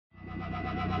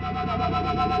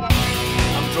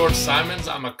George Simons.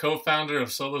 I'm a co-founder of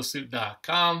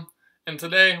solosuit.com, and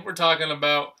today we're talking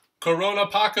about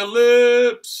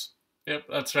Coronapocalypse. Yep,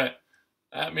 that's right.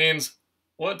 That means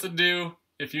what to do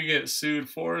if you get sued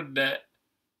for a debt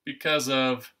because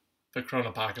of the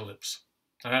Coronapocalypse.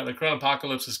 All right, the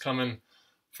Coronapocalypse is coming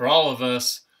for all of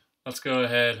us. Let's go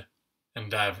ahead and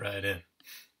dive right in.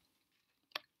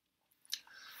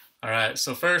 All right,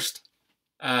 so first,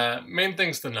 main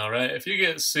things to know, right? If you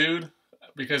get sued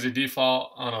because you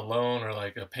default on a loan or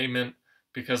like a payment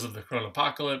because of the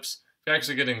Coronapocalypse, if you're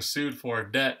actually getting sued for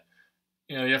a debt,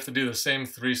 you have to do the same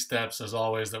 3 steps as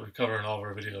always that we cover in all of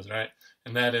our videos, right?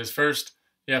 And that is, first,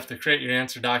 you have to create your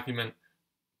answer document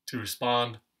to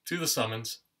respond to the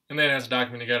summons. In that answer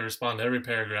document, you got to respond to every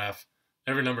paragraph,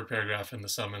 every numbered paragraph in the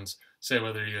summons, say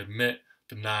whether you admit,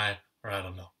 deny, or I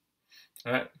don't know.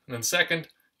 All right, and then second,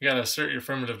 you got to assert your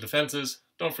affirmative defenses.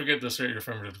 Don't forget to assert your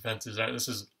affirmative defenses. All right, this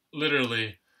is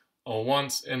literally a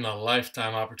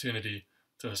once-in-a-lifetime opportunity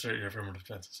to assert your affirmative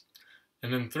defenses.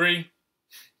 And then 3,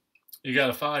 you got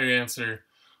to file your answer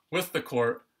with the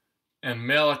court and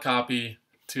mail a copy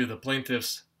to the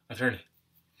plaintiff's attorney.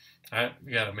 All right,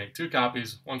 you got to make 2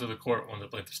 copies, one to the court, one to the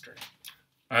plaintiff's attorney.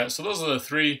 All right, so those are the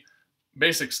 3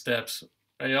 basic steps.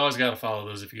 You always got to follow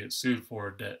those if you get sued for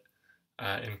a debt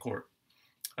in court.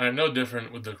 All right, no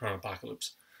different with the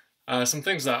Coronapocalypse. Some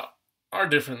things that are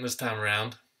different this time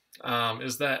around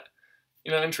is that,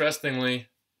 interestingly,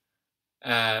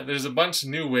 there's a bunch of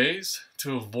new ways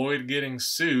to avoid getting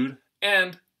sued,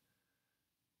 and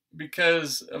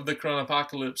because of the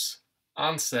Coronapocalypse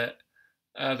onset,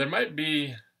 there might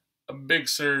be a big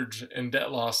surge in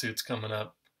debt lawsuits coming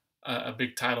up, a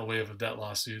big tidal wave of debt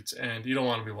lawsuits, and you don't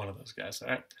want to be one of those guys, all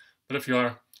right? But if you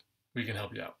are, we can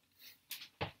help you out.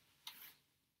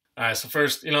 All right, so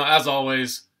first, as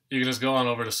always, you can just go on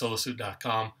over to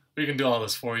solosuit.com. We can do all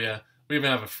this for you. We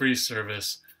even have a free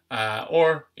service.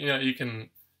 Or, you can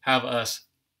have us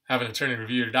have an attorney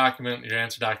review your document, your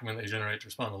answer document that you generate to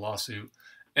respond to a lawsuit,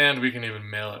 and we can even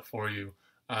mail it for you.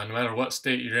 No matter what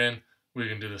state you're in, we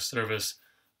can do this service.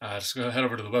 Just go head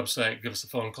over to the website, give us a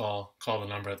phone call the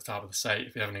number at the top of the site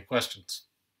if you have any questions.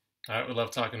 All right, we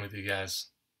love talking with you guys.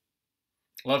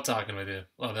 Love talking with you.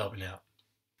 Love helping you out.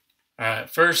 All right,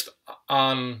 first,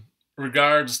 on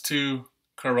regards to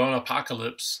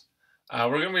Coronapocalypse,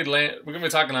 we're gonna be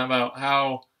talking about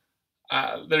how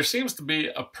there seems to be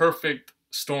a perfect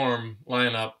storm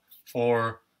lineup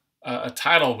for a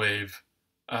tidal wave,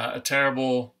 a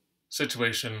terrible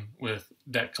situation with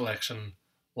debt collection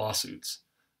lawsuits.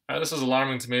 This is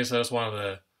alarming to me, so I just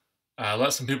wanted to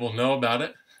let some people know about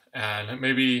it and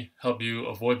maybe help you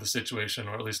avoid the situation,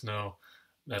 or at least know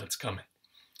that it's coming.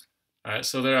 All right,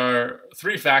 so there are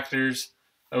 3 factors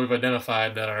that we've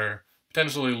identified that are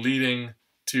potentially leading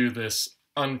to this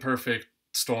unperfect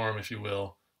storm, if you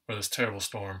will, or this terrible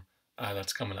storm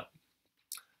that's coming up.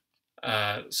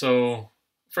 So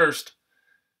first,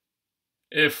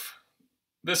 if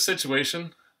this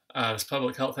situation, this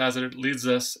public health hazard, leads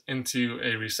us into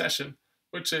a recession,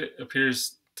 which it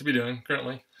appears to be doing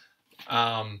currently,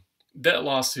 debt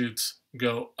lawsuits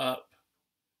go up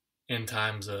in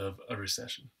times of a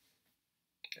recession.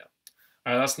 Yeah.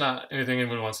 All right, that's not anything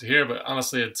anybody wants to hear, but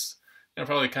honestly, it's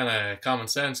probably kind of common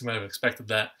sense. You might have expected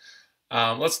that.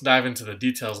 Let's dive into the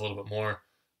details a little bit more.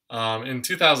 In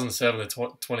 2007 to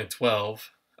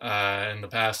 2012, in the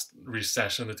past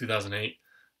recession, the 2008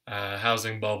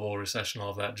 housing bubble, recession,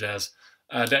 all of that jazz,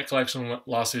 debt collection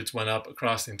lawsuits went up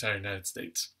across the entire United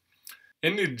States.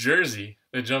 In New Jersey,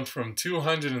 they jumped from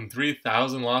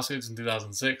 203,000 lawsuits in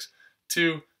 2006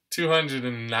 to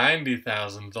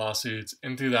 290,000 lawsuits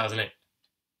in 2008.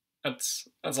 That's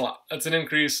a lot. That's an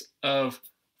increase of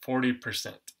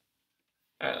 40%.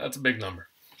 That's a big number.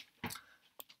 All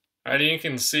right, you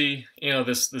can see,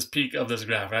 this peak of this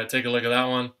graph, right? Take a look at that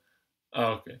one.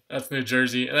 Oh, okay, that's New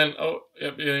Jersey. And then,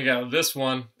 you got this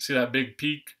one. See that big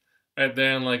peak right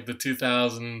there in like the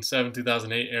 2007,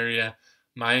 2008 area,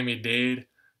 Miami-Dade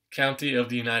County of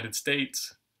the United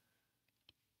States.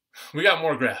 We got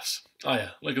more graphs. Oh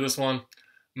yeah, look at this one.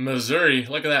 Missouri,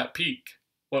 look at that peak.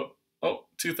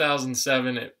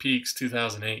 2007, it peaks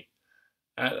 2008.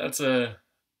 That's a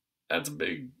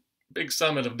big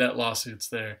summit of debt lawsuits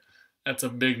there. That's a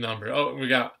big number. Oh, we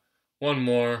got one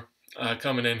more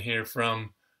coming in here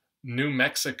from New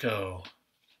Mexico.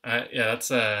 Yeah, that's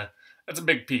a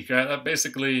big peak, right? That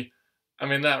basically,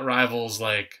 that rivals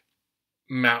like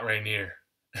Mount Rainier.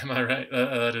 Am I right?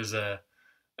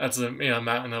 That's a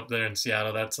mountain up there in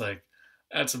Seattle. That's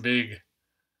a big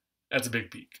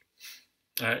peak.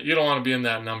 All right, you don't want to be in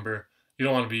that number. You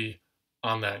don't want to be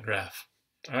on that graph.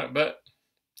 All right, but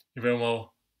you very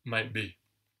well might be.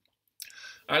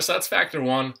 All right, so that's factor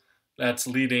one that's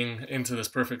leading into this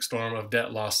perfect storm of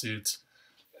debt lawsuits.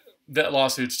 Debt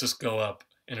lawsuits just go up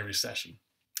in a recession.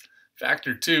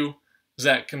 Factor two is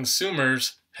that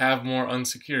consumers have more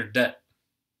unsecured debt.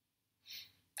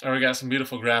 All right, we got some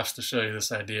beautiful graphs to show you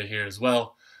this idea here as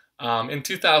well. In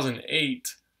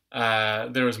 2008,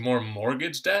 there was more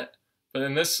mortgage debt, but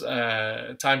in this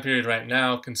time period right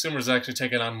now, consumers are actually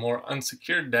taking on more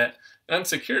unsecured debt. And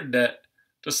unsecured debt,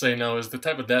 just so you know, is the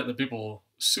type of debt that people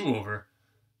sue over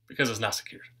because it's not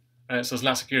secured. Right? So it's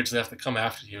not secured, so they have to come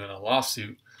after you in a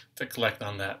lawsuit to collect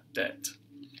on that debt.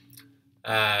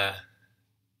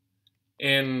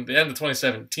 In the end of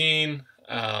 2017,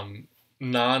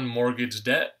 non-mortgage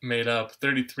debt made up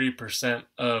 33%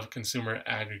 of consumer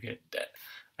aggregate debt.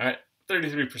 All right,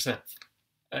 33%.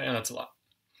 And that's a lot.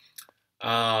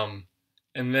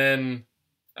 And then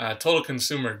total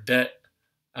consumer debt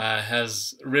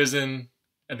has risen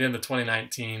at the end of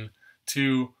 2019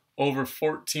 to over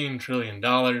 $14 trillion,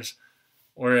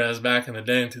 whereas back in the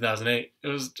day in 2008, it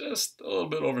was just a little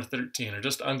bit over 13 or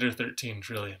just under 13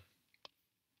 trillion.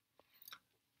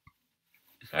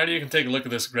 All right, you can take a look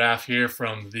at this graph here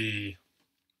from the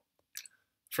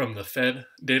Fed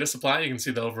data supply. You can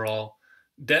see the overall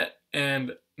debt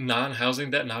and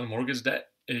non-housing debt, non-mortgage debt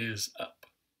is up.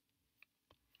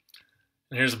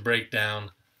 And here's a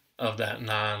breakdown of that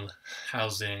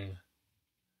non-housing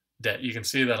debt. You can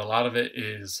see that a lot of it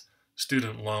is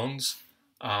student loans.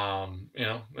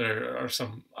 There are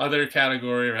some other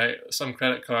category, right? Some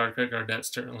credit card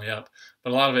debt's certainly up,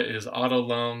 but a lot of it is auto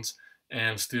loans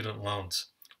and student loans.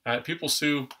 All right, people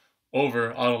sue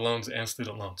over auto loans and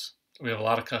student loans. We have a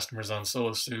lot of customers on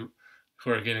solo suit who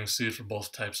are getting sued for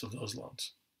both types of those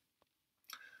loans.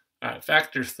 All right,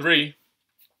 factor three,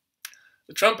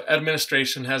 the Trump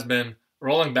administration has been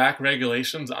rolling back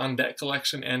regulations on debt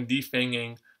collection and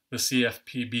defanging the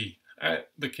CFPB,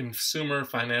 the Consumer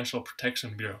Financial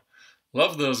Protection Bureau.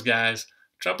 Love those guys.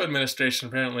 Trump administration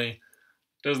apparently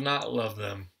does not love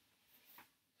them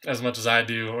as much as I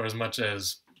do or as much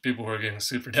as people who are getting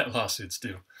sued for debt lawsuits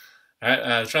do. All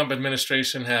right, the Trump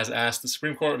administration has asked the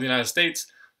Supreme Court of the United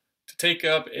States to take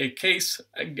up a case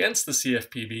against the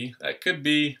CFPB that could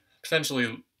be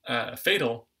potentially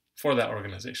fatal for that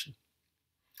organization.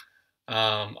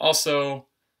 Also,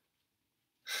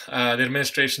 the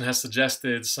administration has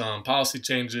suggested some policy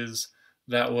changes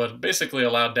that would basically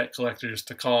allow debt collectors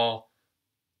to call,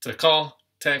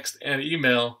 text, and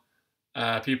email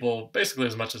people basically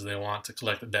as much as they want to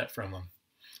collect the debt from them.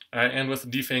 All right, and with the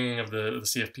defanging of the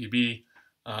CFPB,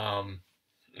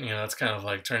 it's kind of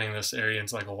like turning this area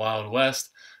into like a Wild West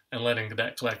and letting the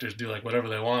debt collectors do like whatever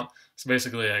they want. So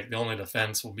basically, like the only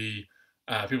defense will be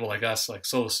people like us, like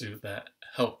solo suit, that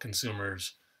help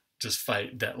consumers just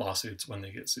fight debt lawsuits when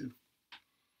they get sued.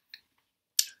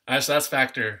 All right, so that's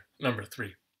factor number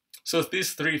three. So with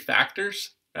these three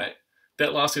factors, right,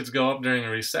 debt lawsuits go up during a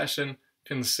recession.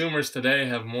 Consumers today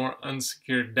have more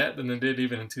unsecured debt than they did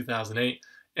even in 2008.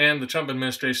 And the Trump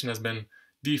administration has been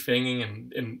defanging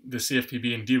and the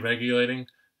CFPB and deregulating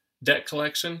debt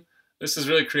collection. This is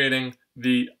really creating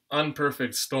the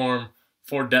unperfect storm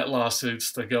for debt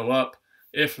lawsuits to go up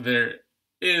if there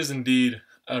is indeed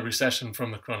a recession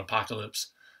from the coronapocalypse.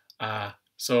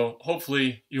 So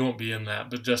hopefully you won't be in that,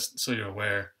 but just so you're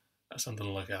aware, that's something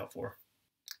to look out for.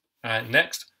 All right,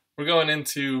 next, we're going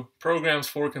into programs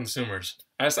for consumers.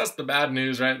 All right, so that's the bad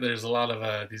news, right? There's a lot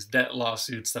of these debt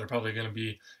lawsuits that are probably going to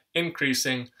be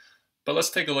increasing. But let's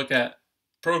take a look at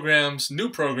new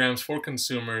programs for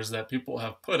consumers that people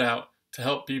have put out to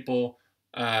help people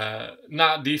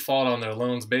not default on their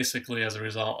loans, basically as a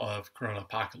result of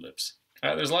coronapocalypse. All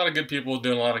right, there's a lot of good people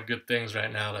doing a lot of good things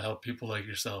right now to help people like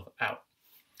yourself out.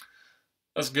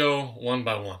 Let's go one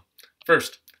by one.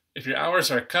 First, if your hours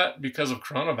are cut because of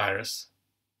coronavirus,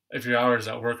 if your hours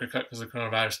at work are cut because of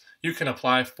coronavirus, you can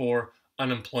apply for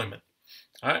unemployment.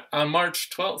 All right, on March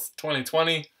 12th,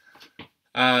 2020,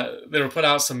 they were put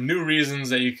out some new reasons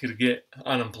that you could get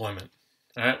unemployment.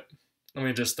 All right, let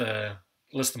me just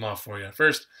list them off for you.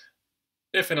 First,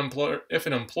 if an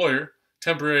employer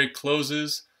temporarily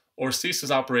closes or ceases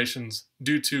operations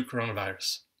due to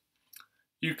coronavirus,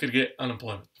 you could get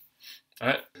unemployment. All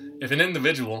right, if an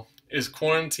individual is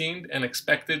quarantined and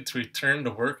expected to return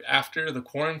to work after the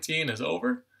quarantine is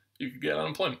over, you could get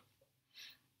unemployment.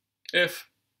 If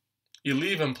you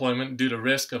leave employment due to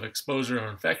risk of exposure or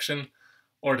infection,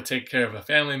 or to take care of a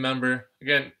family member,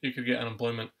 again, you could get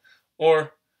unemployment.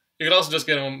 Or you could also just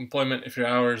get unemployment if your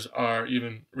hours are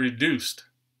even reduced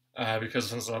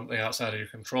because of something outside of your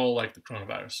control, like the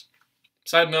coronavirus.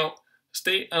 Side note,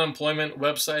 state unemployment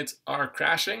websites are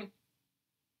crashing.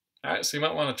 All right, so you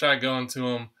might want to try going to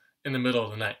them in the middle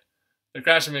of the night. They're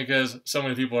crashing because so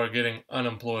many people are getting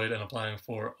unemployed and applying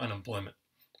for unemployment.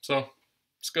 So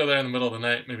just go there in the middle of the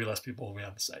night, maybe less people will be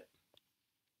on the site.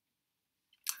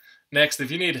 Next,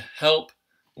 if you need help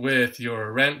with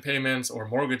your rent payments or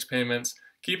mortgage payments,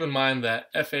 keep in mind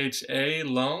that FHA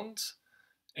loans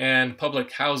and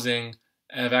public housing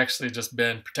have actually just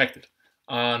been protected.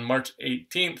 On March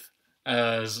 18th,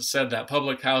 as said that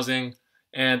public housing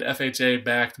and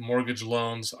FHA-backed mortgage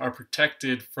loans are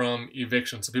protected from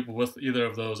eviction. So people with either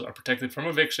of those are protected from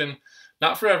eviction,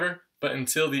 not forever, but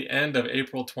until the end of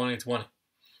April 2020.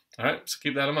 All right, so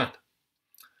keep that in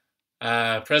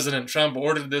mind. President Trump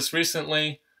ordered this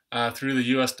recently through the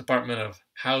U.S. Department of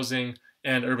Housing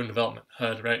and Urban Development,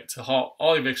 HUD, right, to halt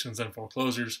all evictions and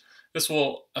foreclosures. This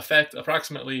will affect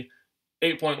approximately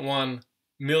 8.1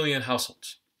 million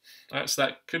households. All right, so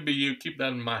that could be you. Keep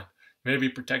that in mind. You may be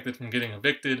protected from getting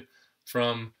evicted,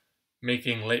 from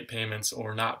making late payments,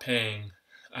 or not paying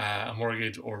a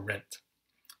mortgage or rent.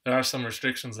 There are some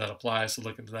restrictions that apply, so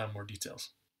look into that in more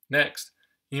details. Next,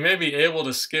 you may be able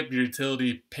to skip your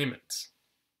utility payments.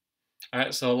 All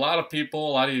right, so a lot of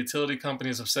people, a lot of utility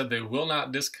companies have said they will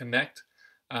not disconnect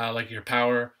like your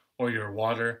power or your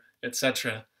water,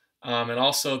 etc. And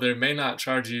also they may not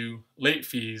charge you late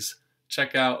fees.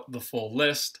 Check out the full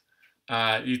list.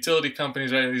 Utility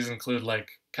companies, right, these include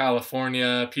like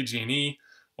California, PG&E,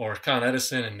 or Con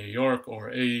Edison in New York,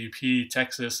 or AEP,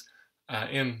 Texas,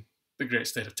 in the great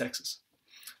state of Texas.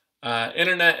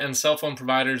 Internet and cell phone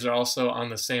providers are also on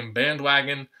the same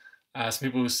bandwagon. Some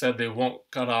people who said they won't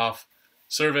cut off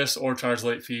service or charge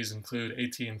late fees include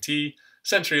AT&T,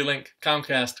 CenturyLink,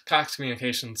 Comcast, Cox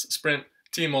Communications, Sprint,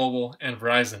 T-Mobile, and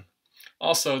Verizon.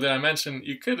 Also, did I mention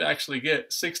you could actually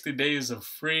get 60 days of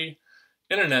free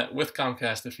internet with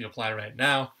Comcast if you apply right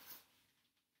now.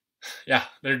 Yeah,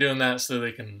 they're doing that so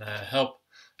they can help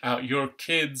out your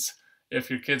kids. If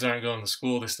your kids aren't going to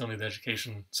school, they still need the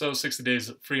education. So 60 days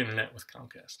of free internet with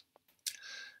Comcast.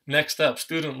 Next up,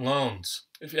 student loans.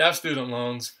 If you have student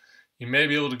loans, you may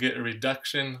be able to get a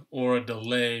reduction or a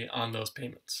delay on those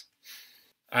payments.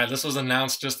 All right, this was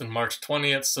announced just on March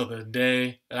 20th, so the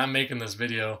day that I'm making this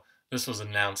video, this was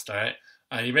announced, all right?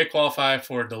 You may qualify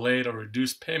for a delayed or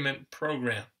reduced payment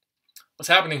program. What's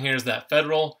happening here is that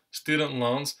federal student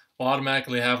loans will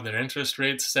automatically have their interest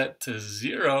rates set to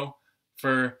 0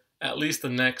 for at least the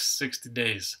next 60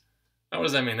 days. Now, what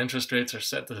does that mean? Interest rates are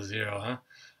set to 0, huh?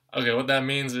 Okay, what that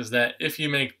means is that if you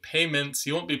make payments,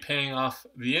 you won't be paying off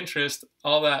the interest.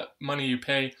 All that money you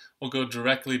pay will go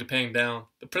directly to paying down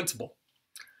the principal.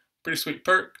 Pretty sweet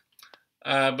perk,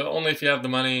 but only if you have the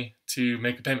money to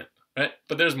make a payment, right?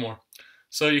 But there's more.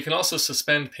 So you can also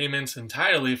suspend payments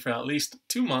entirely for at least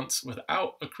 2 months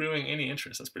without accruing any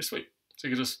interest. That's pretty sweet. So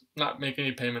you can just not make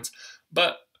any payments.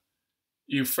 But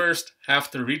you first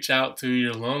have to reach out to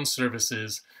your loan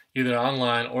services, either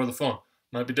online or the phone.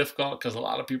 Might be difficult because a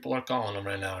lot of people are calling them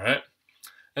right now, right?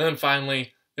 And then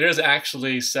finally, there's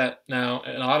actually set now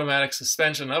an automatic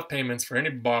suspension of payments for any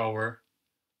borrower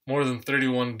more than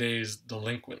 31 days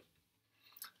delinquent.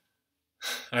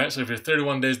 All right, so if you're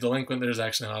 31 days delinquent, there's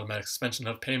actually an automatic suspension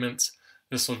of payments.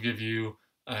 This will give you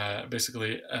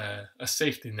basically a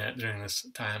safety net during this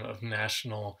time of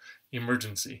national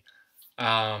emergency.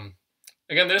 Again,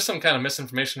 there's some kind of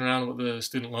misinformation around what the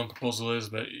student loan proposal is,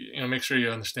 but make sure you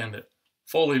understand it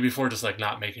fully before just like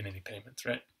not making any payments,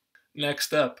 right?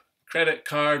 Next up, credit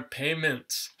card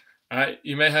payments. All right,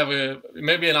 you may have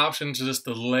maybe an option to just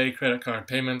delay credit card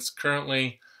payments.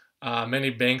 Currently, many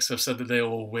banks have said that they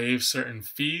will waive certain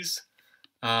fees,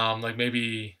 like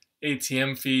maybe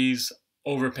ATM fees,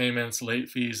 overpayments, late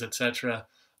fees, etc.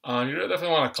 You definitely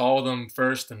want to call them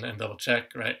first and double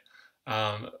check, right?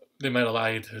 They might allow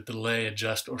you to delay,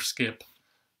 adjust, or skip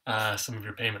some of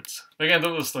your payments. But again,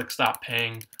 don't just like stop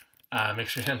paying. Make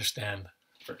sure you understand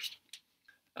first.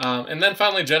 And then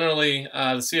finally, generally,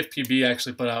 the CFPB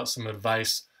actually put out some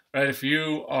advice, right? If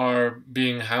you are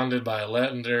being hounded by a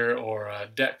lender or a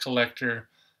debt collector,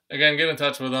 again, get in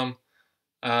touch with them.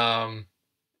 When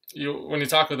you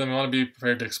talk with them, you want to be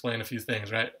prepared to explain a few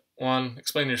things, right? One,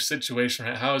 explain your situation,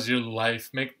 right? How is your life?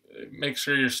 Make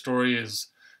sure your story is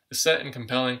set and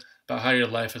compelling about how your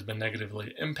life has been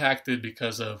negatively impacted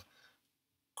because of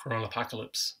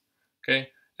coronapocalypse, okay?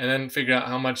 And then figure out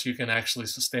how much you can actually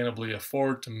sustainably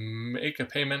afford to make a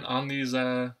payment on these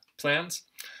plans,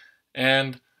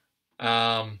 and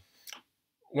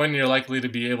when you're likely to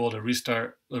be able to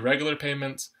restart the regular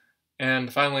payments.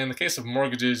 And finally, in the case of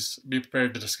mortgages, be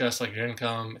prepared to discuss like your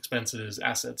income, expenses,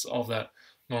 assets, all of that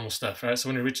normal stuff, right? So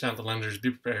when you're reaching out to lenders, be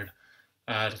prepared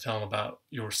to tell them about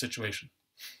your situation.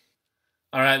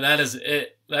 All right, that is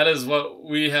it. That is what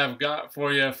we have got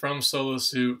for you from Solo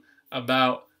Suit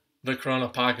about the Corona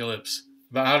Apocalypse,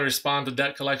 about how to respond to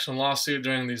debt collection lawsuit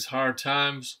during these hard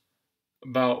times,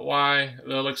 about why it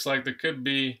looks like there could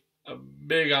be a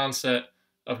big onset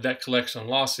of debt collection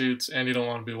lawsuits, and you don't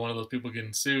want to be one of those people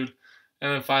getting sued.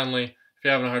 And then finally, if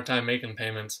you're having a hard time making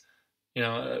payments,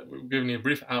 we're giving you a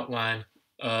brief outline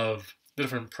of the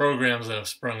different programs that have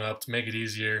sprung up to make it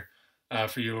easier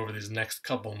for you over these next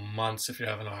couple months if you're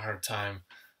having a hard time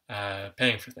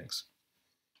paying for things.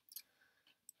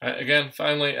 Again,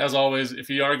 finally, as always, if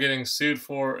you are getting sued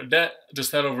for a debt,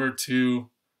 just head over to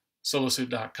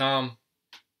solosuit.com.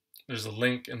 There's a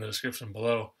link in the description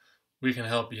below. We can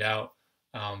help you out,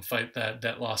 fight that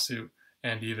debt lawsuit,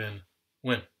 and even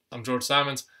win. I'm George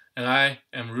Simons, and I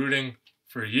am rooting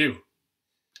for you.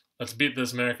 Let's beat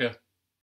this, America.